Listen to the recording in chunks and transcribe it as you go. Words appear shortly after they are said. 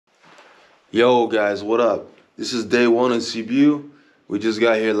Yo guys, what up? This is day one in Sibiu. We just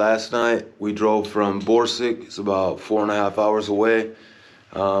got here last night. We drove from Borsig. It's about 4.5 hours away.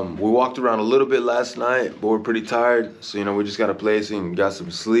 We walked around a little bit last night, but we're pretty tired. So, we just got a place and got some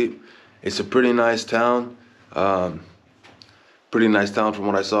sleep. It's a pretty nice town. Pretty nice town from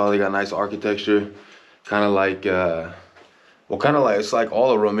what I saw. They got nice architecture. Kind of like, it's like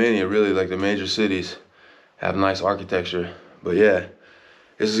all of Romania, really. Like the major cities have nice architecture. But yeah.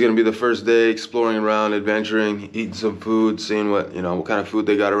 This is gonna be the first day exploring around, adventuring, eating some food, seeing what kind of food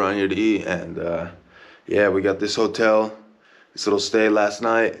they got around here to eat. And yeah, we got this hotel, this little stay last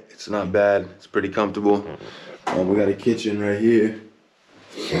night. It's not bad. It's pretty comfortable. We got a kitchen right here.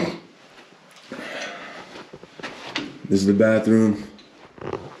 This is the bathroom.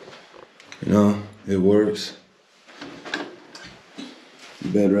 It works.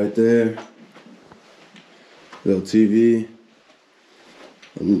 Bed right there. Little TV.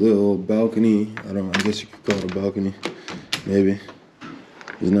 A little balcony. I guess you could call it a balcony. Maybe.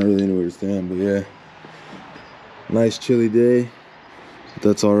 There's not really anywhere to stand, but yeah. Nice chilly day. But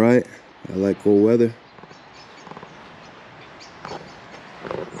that's alright. I like cold weather.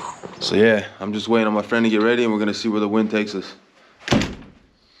 So yeah, I'm just waiting on my friend to get ready and we're gonna see where the wind takes us.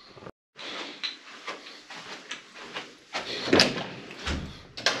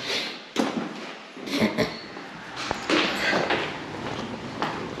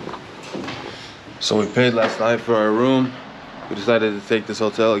 So we paid last night for our room. We decided to take this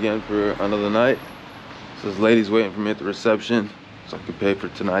hotel again for another night. So this lady's waiting for me at the reception, so I could pay for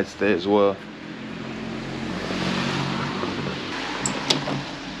tonight's stay as well.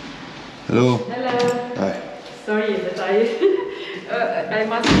 Hello. Hello. Hi. Sorry that I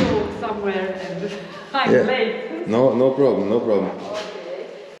must go somewhere and I'm late. No problem, no problem. Okay.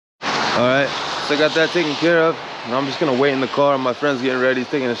 All right, so I got that taken care of. Now I'm just gonna wait in the car. My friend's getting ready, he's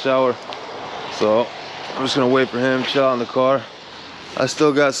taking a shower. So I'm just gonna wait for him, chill out in the car. I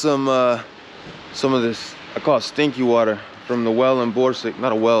still got some of this, I call it stinky water from the well in Borsig.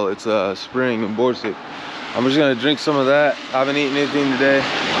 Not a well, it's a spring in Borsig. I'm just gonna drink some of that. I haven't eaten anything today.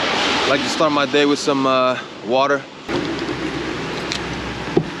 I like to start my day with some water.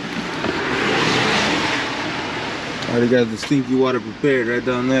 Already got the stinky water prepared right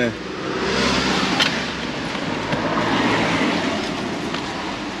down there.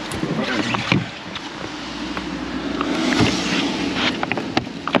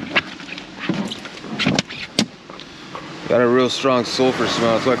 Got a real strong sulfur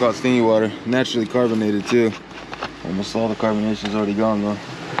smell, that's why I call it stinky water. Naturally carbonated too. Almost all the carbonation's already gone though.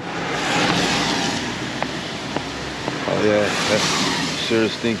 Oh yeah, that's sure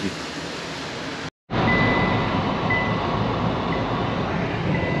is stinky.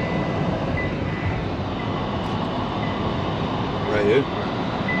 Right here.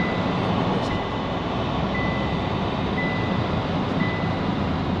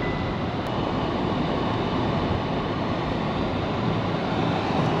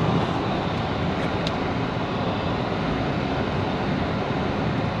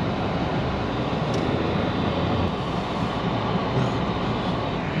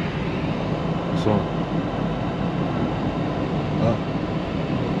 So,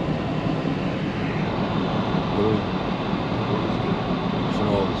 şunu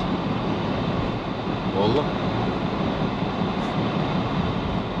oldu. Oldu.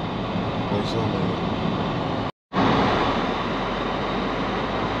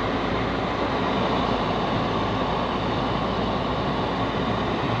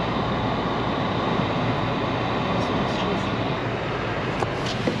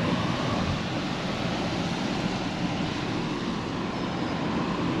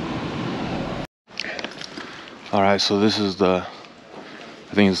 All right, so this is I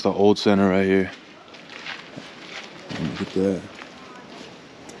think it's the old center right here. Look at that.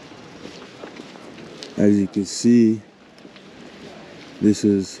 As you can see, this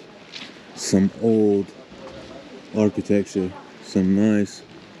is some old architecture, some nice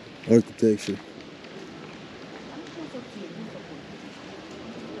architecture.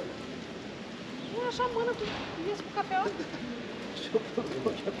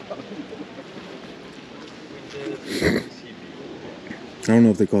 I don't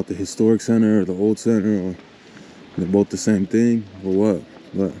know if they call it the historic center or the old center, or they're both the same thing or what,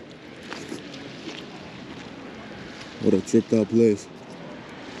 but what a tripped out place.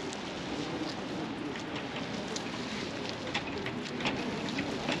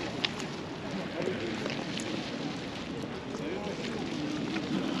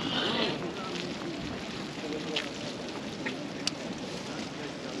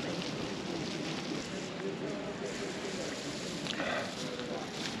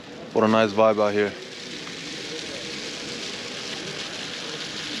 What a nice vibe out here.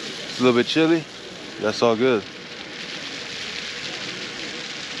 It's a little bit chilly. That's all good.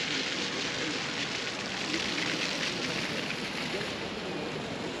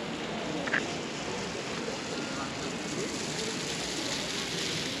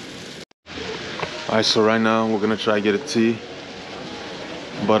 Alright, so right now we're gonna try to get a tea,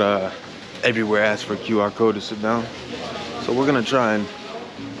 but everywhere asks for a QR code to sit down. So we're gonna try and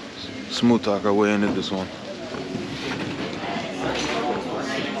smooth talk our way into this one.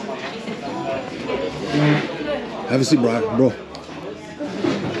 Have a seat, bro.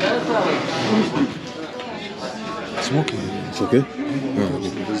 Smoking. It's okay?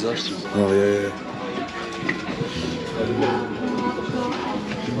 Oh, yeah.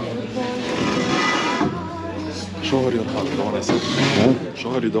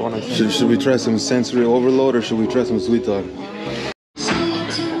 Should we try some sensory overload or should we try some sweet talk?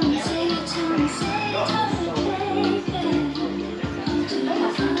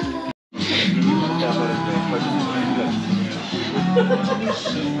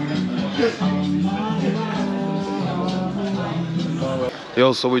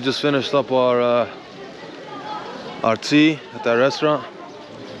 Yo, so we just finished up our tea at that restaurant,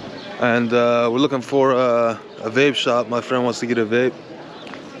 and we're looking for a vape shop. My friend wants to get a vape,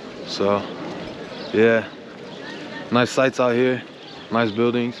 so yeah, nice sights out here, nice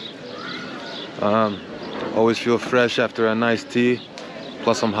buildings. Always feel fresh after a nice tea,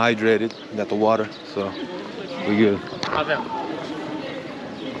 plus I'm hydrated, got the water, so we good.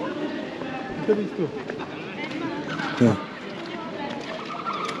 Yeah.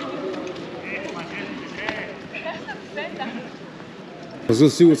 Let's go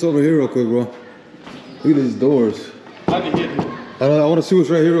see what's over here real quick, bro. Look at these doors. I want to see what's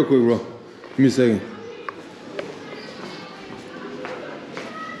right here real quick, bro. Give me a second.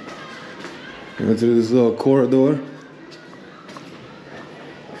 Enter this little corridor.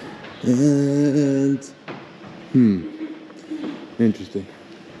 And interesting.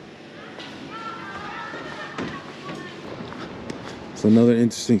 It's another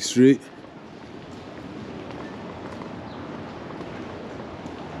interesting street.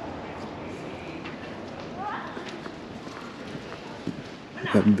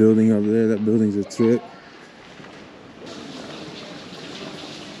 That building up there, that building's a trip.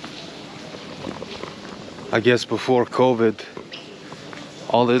 I guess before COVID,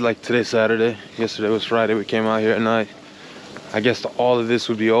 all day, like today's Saturday, yesterday was Friday, we came out here at night. I guess all of this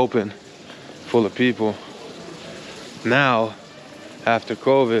would be open, full of people. Now, after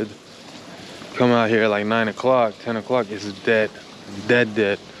COVID, come out here at like 9 o'clock, 10 o'clock, it's dead.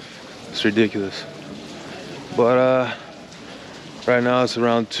 Dead. It's ridiculous. But right now it's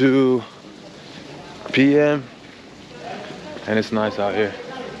around 2 p.m. and it's nice out here,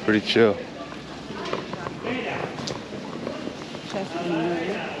 pretty chill.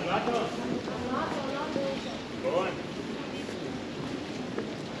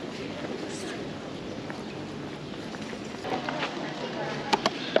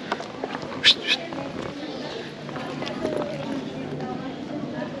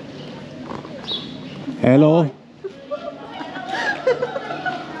 Hello.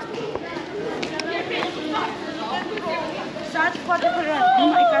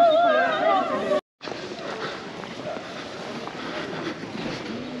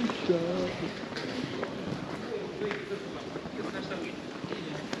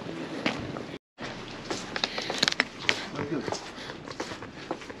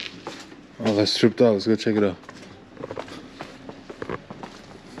 Oh, that's tripped out. Let's go check it out.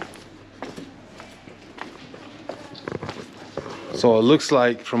 So it looks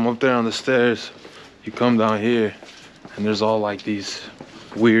like from up there on the stairs, you come down here and there's all like these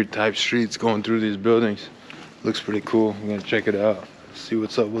weird type streets going through these buildings. Looks pretty cool. I'm gonna check it out, see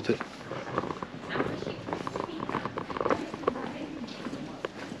what's up with it.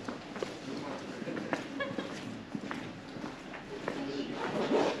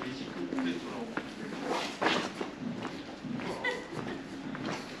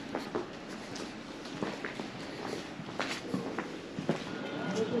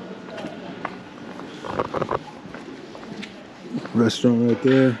 Restaurant right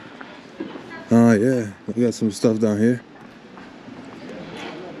there. Oh yeah, we got some stuff down here.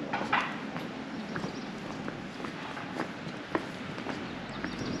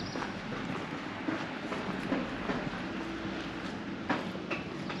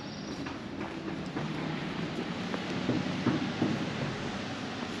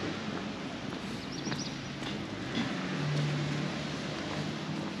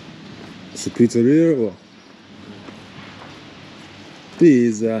 It's a pizzeria or what?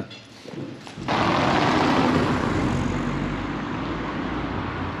 Pizza.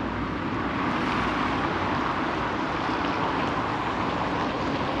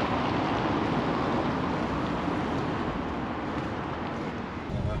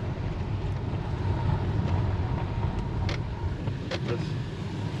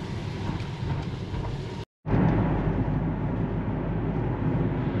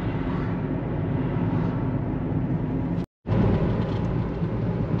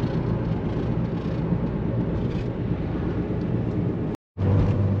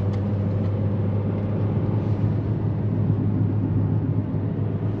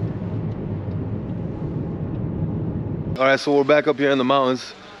 All right, so we're back up here in the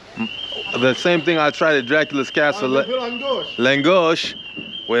mountains. The same thing I tried at Dracula's Castle, Langosh,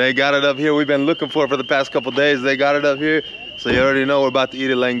 where they got it up here. We've been looking for the past couple days. They got it up here, so you already know we're about to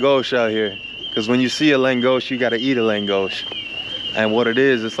eat a langosh out here. Because when you see a langosh, you gotta eat a langosh. And what it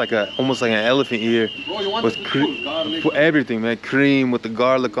is, it's like almost like an elephant ear with everything, man. Cream with the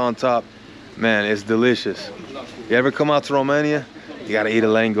garlic on top. Man, it's delicious. You ever come out to Romania, you gotta eat a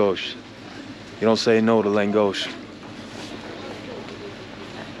langosh. You don't say no to langosh.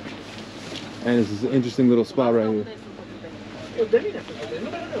 And this is an interesting little spot right here.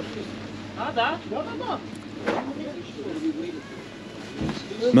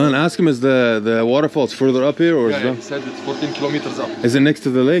 Man, ask him, is the waterfalls further up here, or is he said it's 14 kilometers up. Is it next to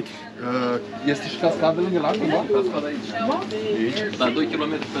the lake? Este și cascada lângă lac, nu? Cascada aici. Dar 2 km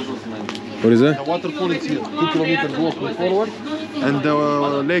pe jos mai. What is that? The waterfall is here, 2 kilometers walking forward, and the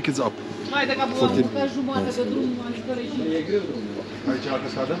lake is up. 14.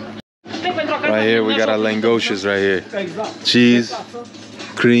 Right here, we got our langoshes right here. Cheese,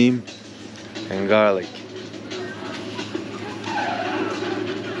 cream, and garlic.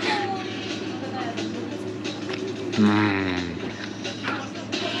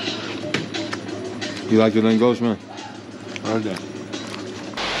 You like your langosh, man? All day.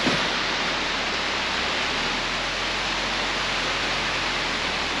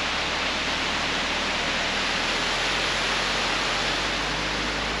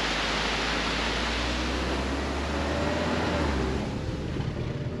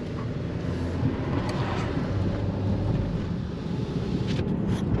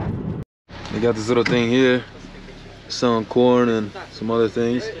 They got this little thing here, selling corn and some other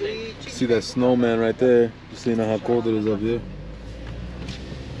things. You can see that snowman right there. Just so you know how cold it is up here.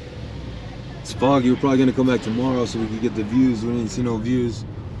 It's foggy. We're probably gonna come back tomorrow so we can get the views. We didn't see no views.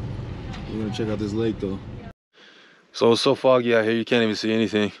 We're gonna check out this lake though. So it's so foggy out here, you can't even see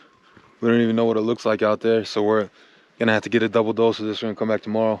anything. We don't even know what it looks like out there. So we're gonna have to get a double dose of this. We're gonna come back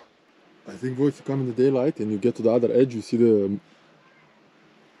tomorrow. I think if you come in the daylight and you get to the other edge, you see the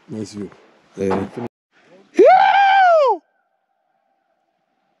nice view. Yeah.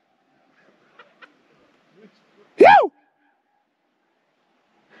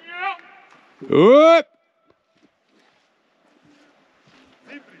 Whoop!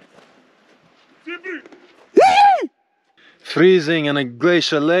 Freezing in a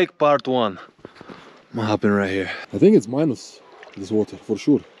glacial lake, part 1. I'm hopping right here. I think it's minus this water for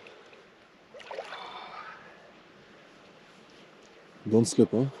sure. Don't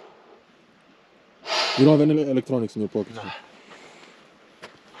slip, huh? You don't have any electronics in your pocket. No.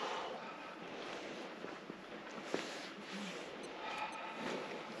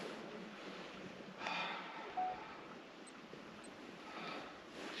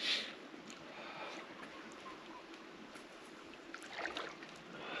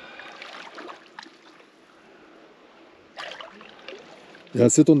 Yeah,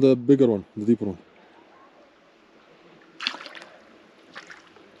 sit on the bigger one, the deeper one.